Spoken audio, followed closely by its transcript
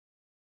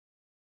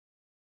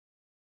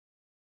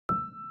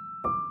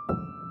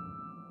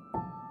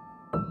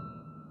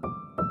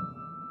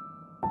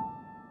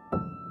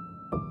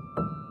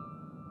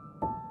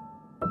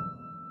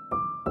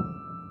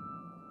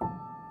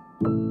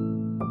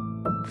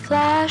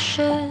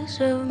Flashes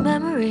of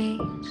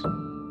memories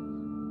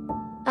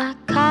I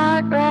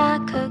can't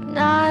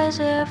recognize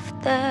if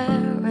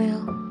they're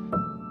real.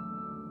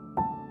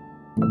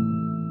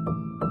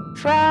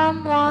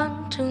 From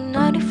 1 to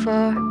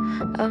 94,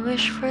 I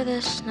wish for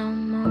this no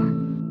more.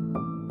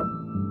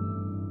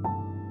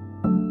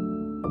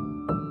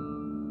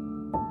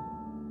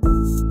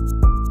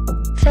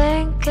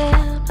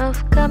 Thinking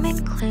of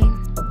coming clean,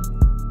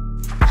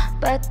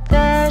 but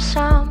there's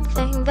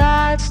something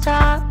that's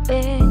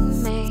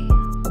stopping me.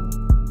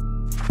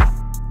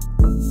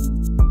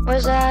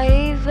 Was I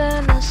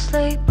even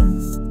asleep?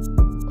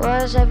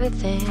 Was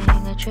everything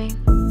a dream?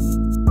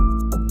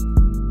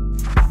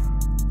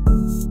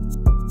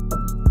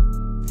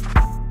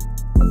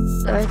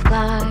 Blurred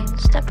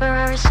lines,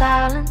 temporary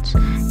silence.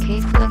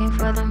 Keep looking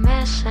for the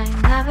missing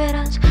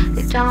evidence.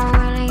 They don't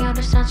really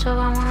understand, so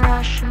I won't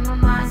rush. And my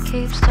mind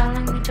keeps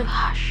telling me to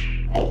hush.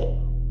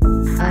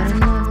 I don't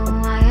know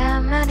who I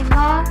am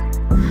anymore.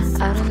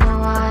 I don't know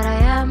what I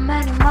am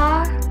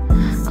anymore.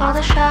 All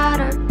the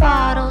shattered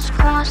bottles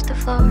across the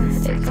floor,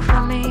 they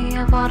confront me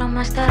of all the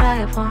mess that I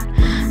have worn.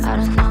 I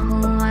don't know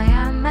who I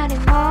am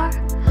anymore.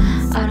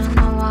 I don't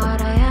know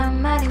what I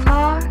am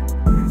anymore.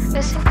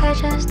 Missing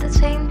pages that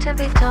seem to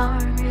be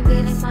torn,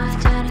 revealing my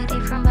identity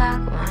from back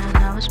when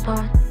I was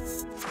born.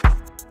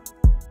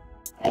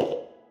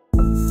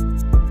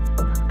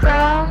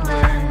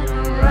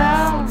 Crumbling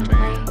around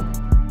me,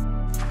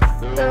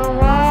 the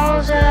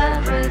walls,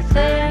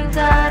 everything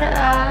that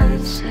I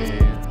see.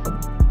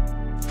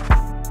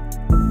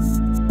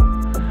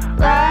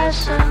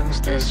 Lessons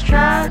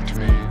distract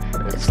me,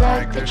 it's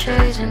like they're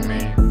chasing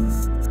me.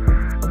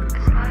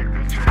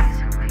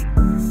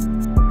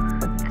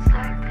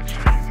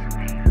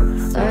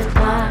 Blurred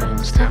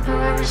lines,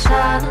 temporary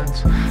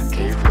silence.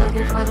 Keep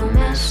looking for the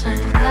missing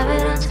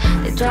evidence.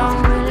 They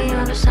don't really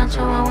understand,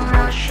 so I won't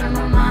rush. And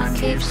my mind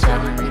keeps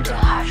telling me to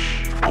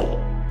hush. I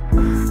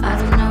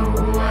don't know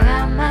who I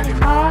am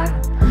anymore.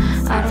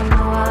 I don't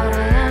know what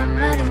I am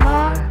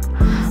anymore.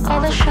 All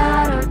the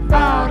shattered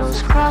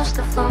bottles across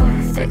the floor,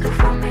 they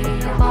confront me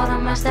of all the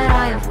mess that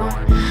I have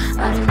worn.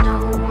 I don't know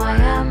who I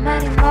am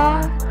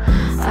anymore.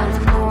 I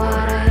don't know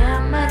what I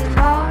am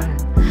anymore.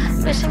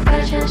 Missing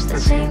pages that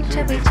seem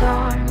to be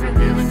torn,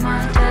 revealing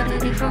my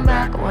identity from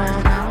back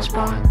when I was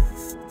born.